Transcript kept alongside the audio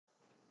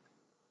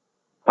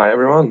Hi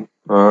everyone,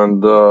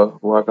 and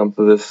welcome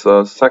to this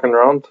second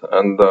round.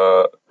 And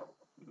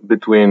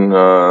between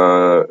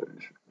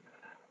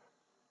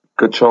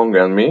Kuhchung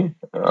and me,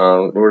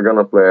 we're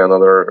gonna play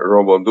another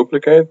Robo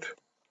Duplicate,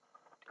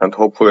 and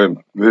hopefully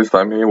this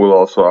time he will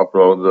also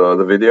upload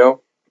the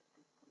video,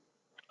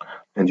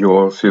 and you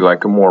will see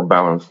like a more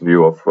balanced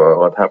view of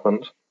what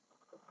happened.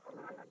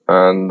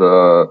 And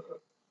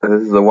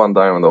this is a one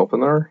diamond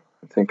opener.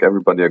 I think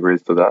everybody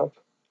agrees to that.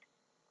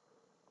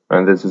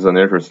 And this is an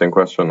interesting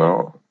question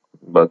now,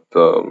 but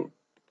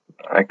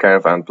I kind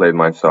of unplayed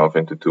myself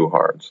into two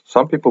hearts.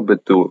 Some people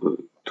bid two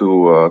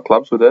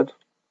clubs with it,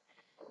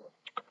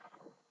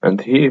 and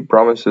he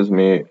promises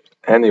me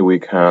any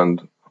weak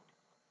hand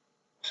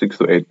 6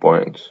 to 8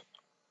 points.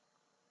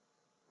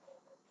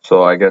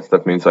 So I guess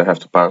that means I have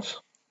to pass,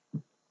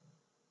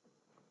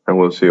 and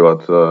we'll see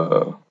what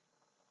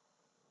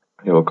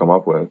he will come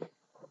up with.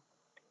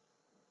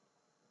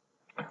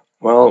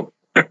 Well,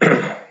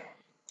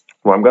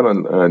 well, I'm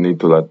gonna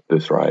need to let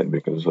this ride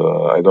because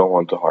I don't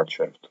want to hard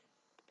shift.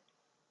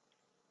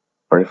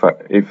 Or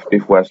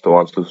if West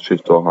wants to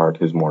shift to a hard,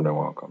 he's more than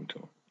welcome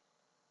to.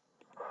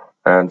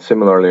 And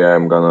similarly,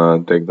 I'm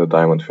gonna take the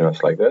diamond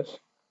finesse like this.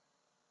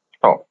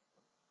 Oh,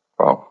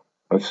 wow,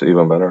 that's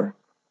even better.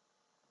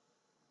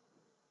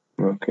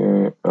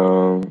 Okay.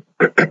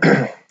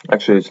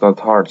 Actually, it's not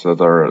hearts that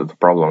are the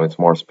problem. It's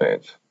more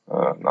spades.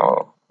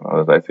 Now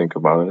that I think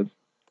about it,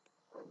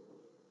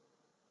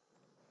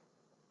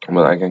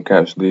 but I can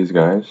catch these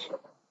guys.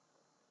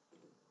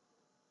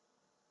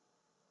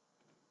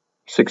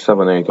 6,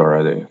 7, 8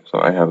 already.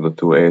 So I have the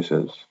two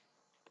aces.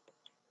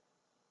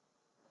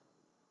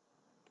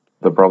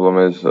 The problem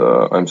is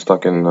I'm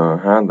stuck in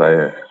hand.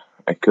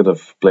 I could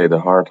have played a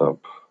heart up.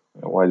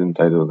 Why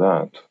didn't I do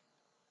that?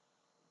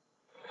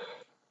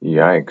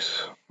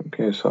 Yikes.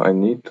 Okay, so I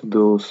need to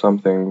do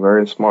something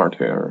very smart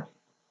here.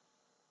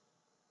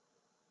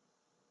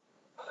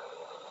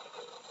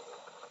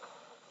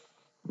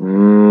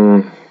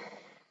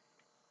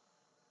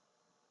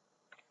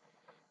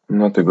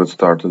 Not a good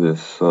start to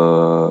this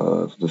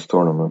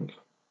tournament.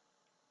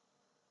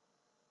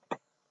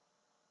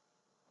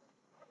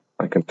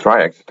 I can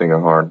try exiting a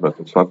heart, but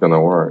it's not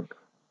gonna work.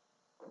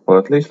 Well,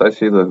 at least I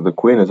see that the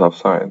queen is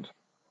offside.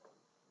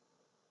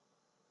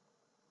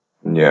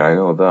 Yeah, I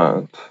know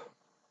that.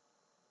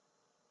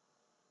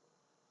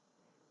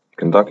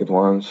 Can duck it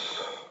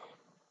once.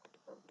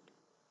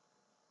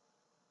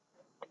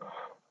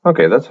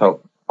 Okay, that's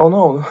how. Oh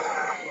no!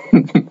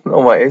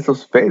 No, my ace of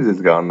spades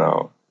is gone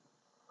now.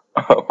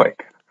 Oh my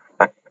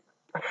god.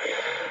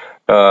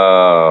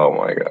 Oh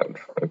my god.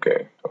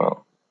 Okay,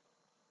 well.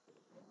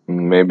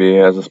 Maybe he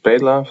has a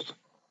spade left?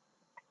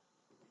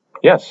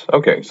 Yes,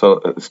 okay,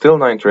 so still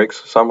 9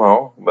 tricks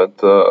somehow, but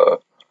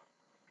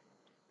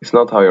it's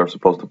not how you're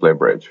supposed to play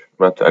bridge.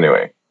 But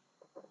anyway,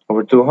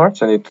 over 2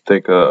 hearts, I need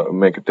to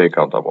make a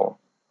takeout double.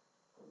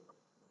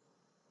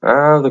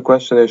 The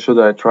question is, should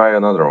I try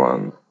another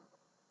one?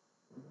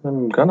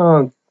 I'm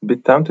gonna be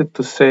tempted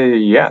to say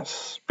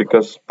yes,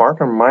 because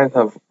partner might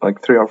have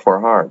like 3 or 4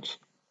 hearts.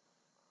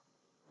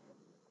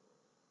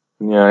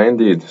 Yeah,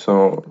 indeed.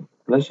 So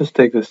let's just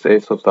take this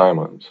ace of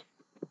diamonds.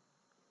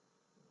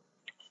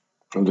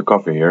 And the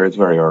coffee here, it's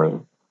very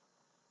early.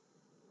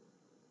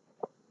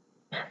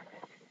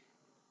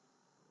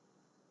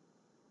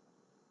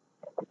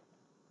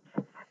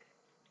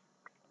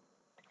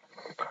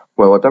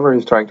 Well, whatever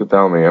he's trying to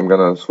tell me, I'm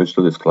gonna switch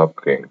to this club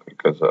king,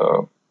 because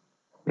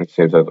it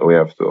seems that we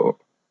have to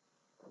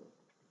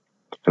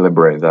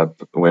liberate that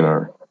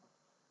winner.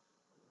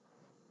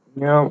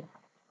 Yeah.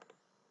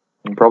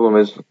 The problem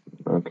is,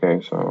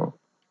 okay, so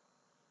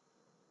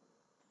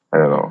I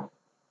don't know.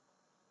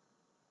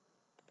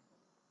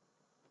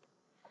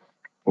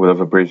 Would have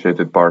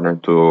appreciated partner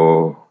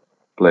to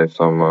play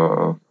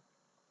some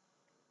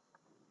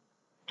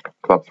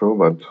club through,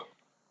 but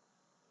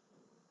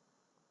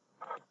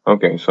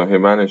okay, so he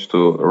managed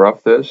to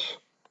rough this,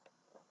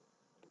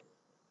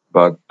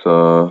 but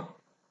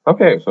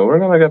okay, so we're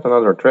gonna get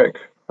another trick.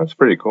 That's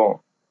pretty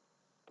cool.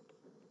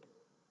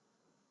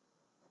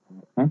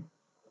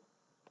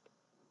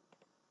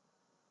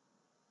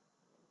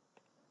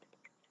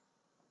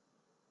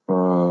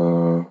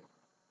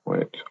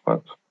 Wait,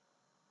 what?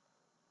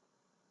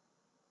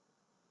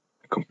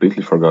 I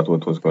completely forgot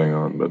what was going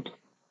on, but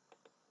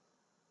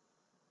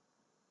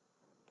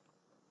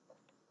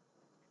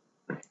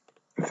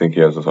I think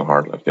he has a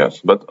hard left, yes.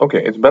 But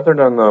okay, it's better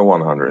than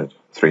 100,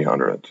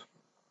 300.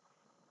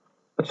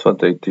 That's what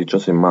they teach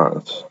us in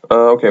maths.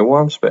 Okay,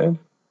 one spade.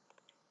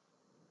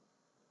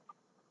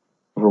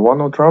 Over one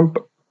no trump,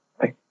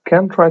 I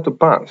can try to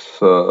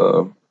pass.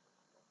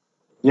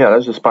 Yeah,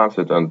 let's just pass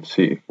it and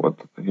see what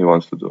he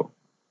wants to do.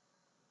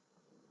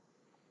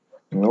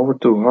 And over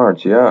 2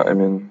 hearts, yeah, I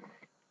mean,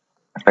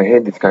 I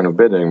hate this kind of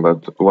bidding,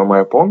 but when my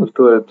opponents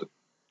do it,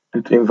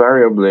 it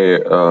invariably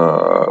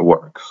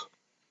works.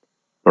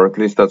 Or at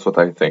least that's what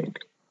I think.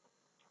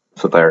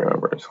 That's what I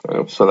remember. It's kind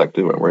of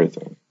selective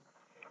everything.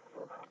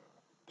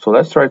 So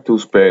let's try 2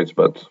 spades,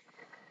 but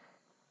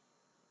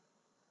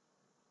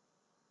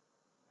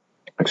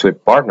Actually,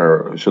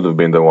 partner should have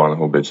been the one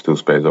who bitched 2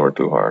 spades over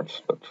 2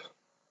 hearts, but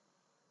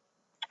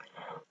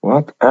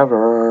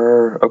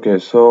whatever. Okay,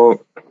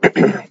 so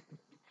it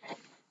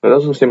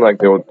doesn't seem like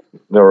they were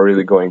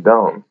really going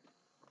down.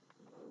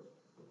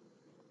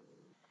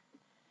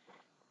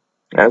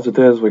 As it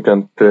is, we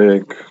can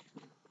take.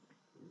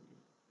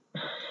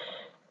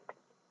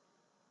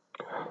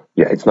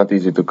 Yeah, it's not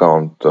easy to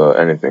count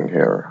anything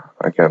here.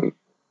 I can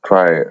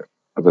try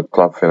the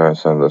club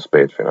finesse and the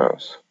spade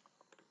finesse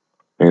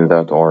in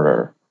that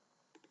order.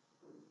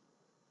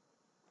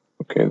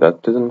 Okay,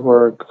 that didn't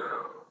work.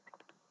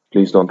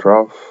 Please don't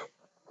rough.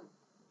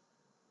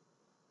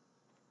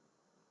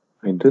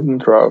 I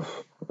didn't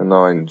rough, and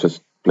now I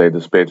just played the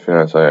spade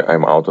finesse.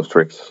 I'm out of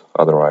tricks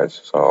otherwise,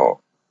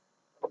 so.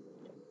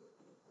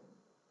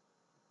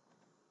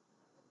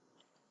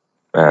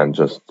 And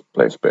just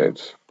play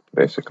spades,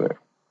 basically.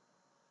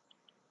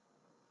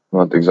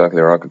 Not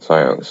exactly rocket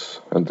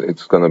science, and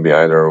it's gonna be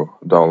either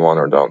down 1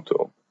 or down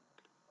 2.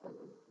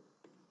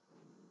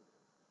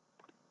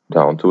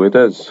 Down 2 it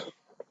is.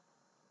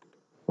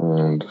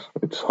 And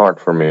it's hard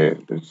for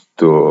me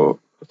to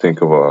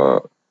think of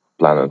a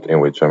planet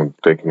in which I'm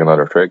taking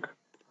another trick.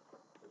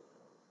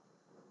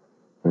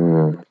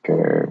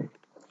 Okay,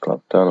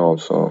 club 10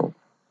 also.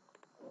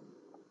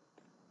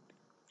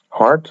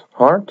 Heart,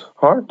 heart,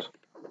 heart,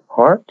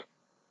 heart,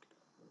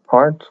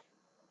 heart,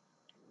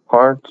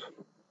 heart.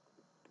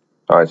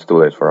 Oh, it's too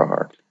late for a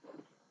heart.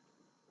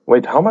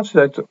 Wait, how much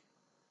did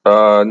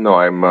no,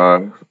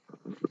 I'm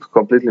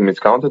completely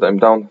miscounted. I'm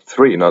down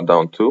 3, not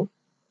down 2.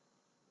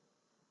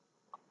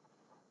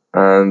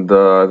 And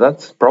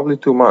that's probably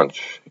too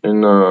much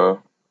in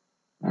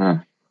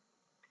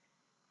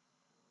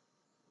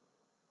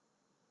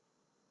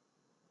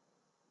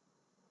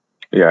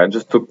yeah, I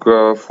just took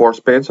 4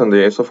 spades and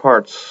the ace of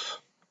hearts.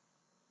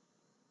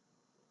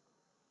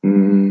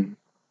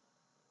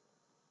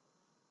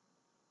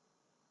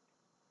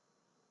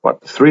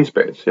 What? 3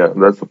 spades? Yeah,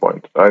 that's the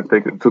point. I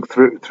took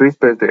three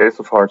spades, the ace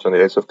of hearts and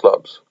the ace of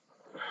clubs.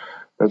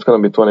 That's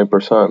gonna be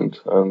 20%.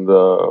 And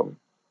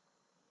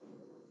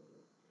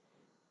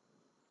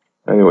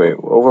anyway,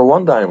 over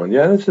 1 diamond.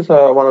 Yeah, this is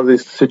one of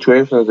these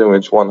situations in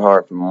which 1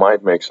 heart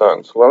might make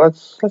sense. Well,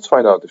 let's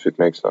find out if it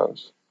makes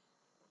sense.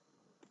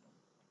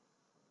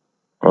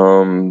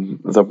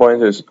 The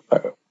point is,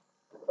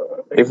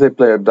 if they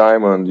play a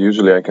diamond,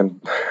 usually I can.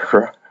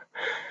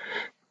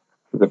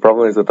 The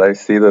problem is that I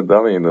see the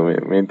dummy in the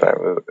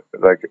meantime.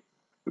 Like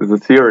the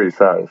theory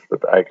says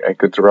that I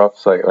could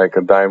rough like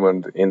a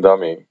diamond in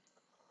dummy,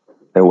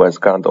 and West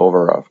can't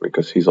over rough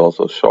because he's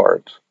also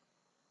short.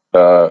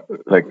 So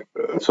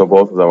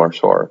both of them are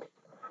short.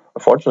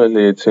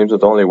 Unfortunately, it seems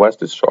that only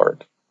West is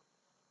short.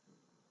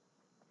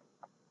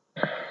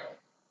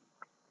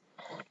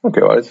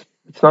 Okay, well it's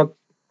not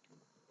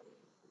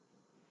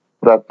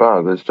that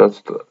bad. It's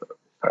just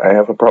I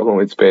have a problem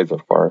with spades,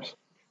 of course.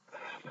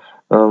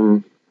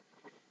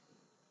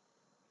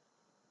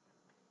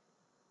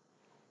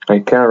 I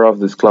can rough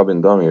this club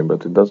in dummy,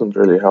 but it doesn't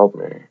really help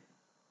me.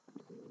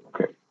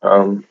 Okay.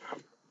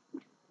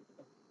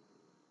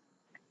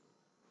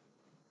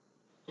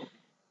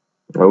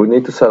 Well, we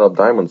need to set up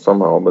diamonds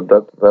somehow, but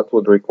that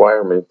would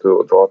require me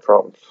to draw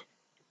trumps.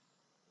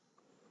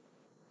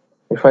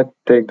 If I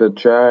take the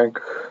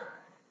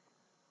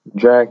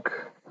Jack,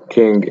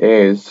 King,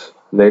 Ace,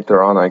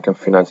 later on I can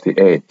finesse the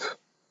 8.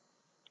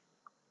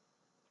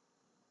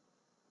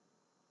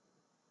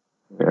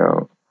 Yeah.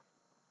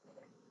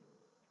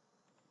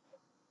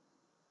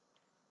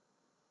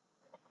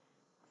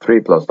 Three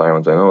plus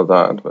diamonds, I know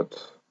that,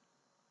 but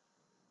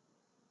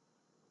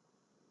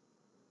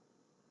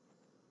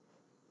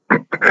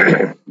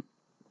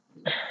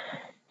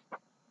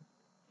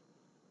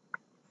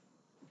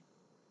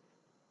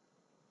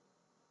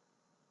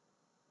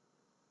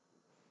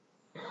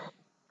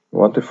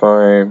what if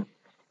I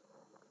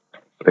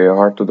play a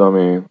heart to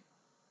dummy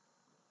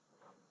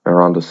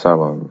around the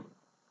 7?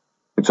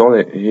 He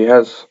only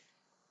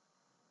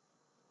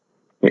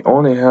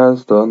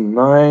has the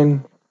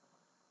 9,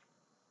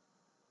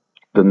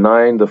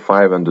 the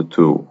 5, and the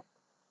 2.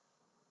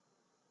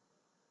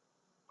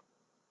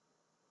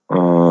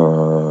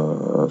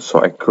 So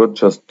I could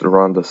just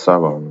run the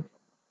 7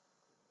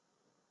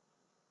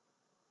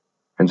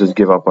 and just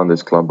give up on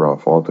this club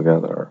rough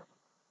altogether.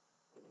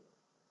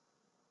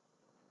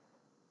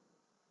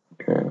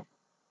 Okay.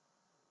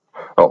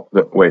 Oh,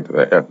 wait,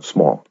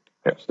 small.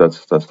 Yes,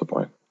 that's the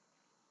point.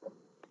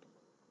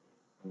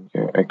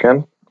 Okay, I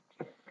can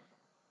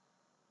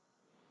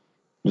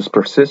just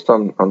persist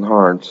on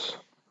hearts.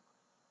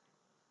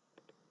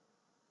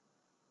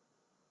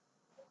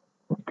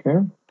 Okay.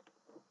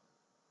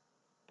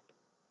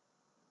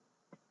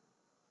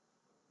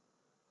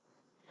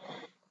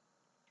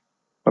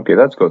 Okay,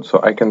 that's good.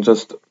 So I can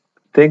just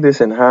take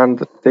this in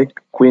hand, take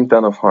Queen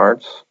 10 of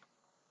hearts,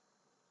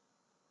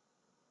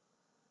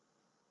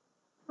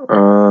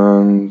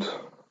 and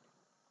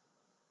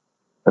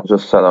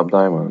just set up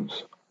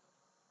diamonds.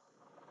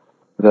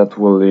 That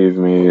will leave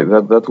me.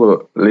 That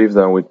will leave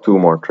them with 2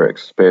 more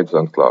tricks, spades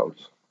and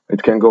clubs.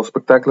 It can go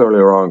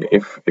spectacularly wrong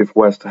if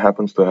West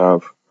happens to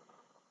have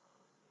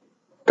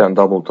 10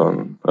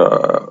 doubleton,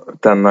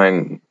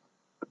 10-9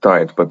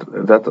 tight, but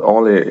that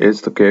only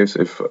is the case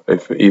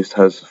if East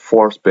has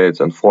 4 spades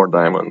and 4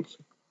 diamonds.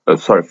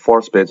 Sorry,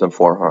 4 spades and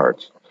 4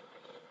 hearts,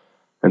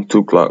 and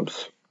 2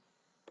 clubs,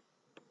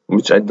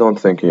 which I don't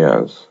think he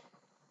has.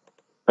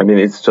 I mean,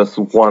 it's just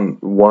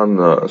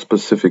one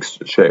specific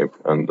shape,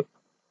 and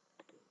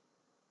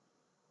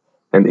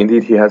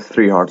indeed he has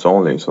 3 hearts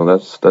only, so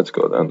that's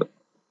good. And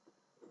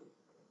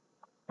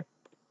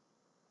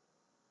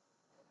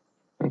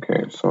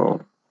okay,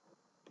 so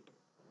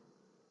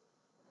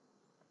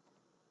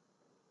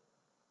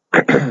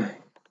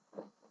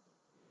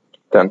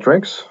 10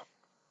 tricks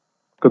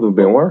could have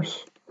been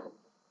worse.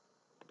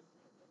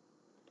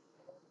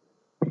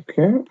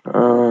 Okay,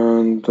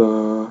 and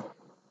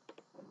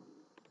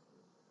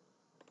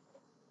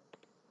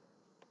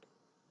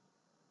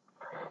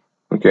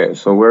okay,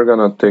 so we're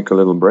gonna take a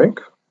little break.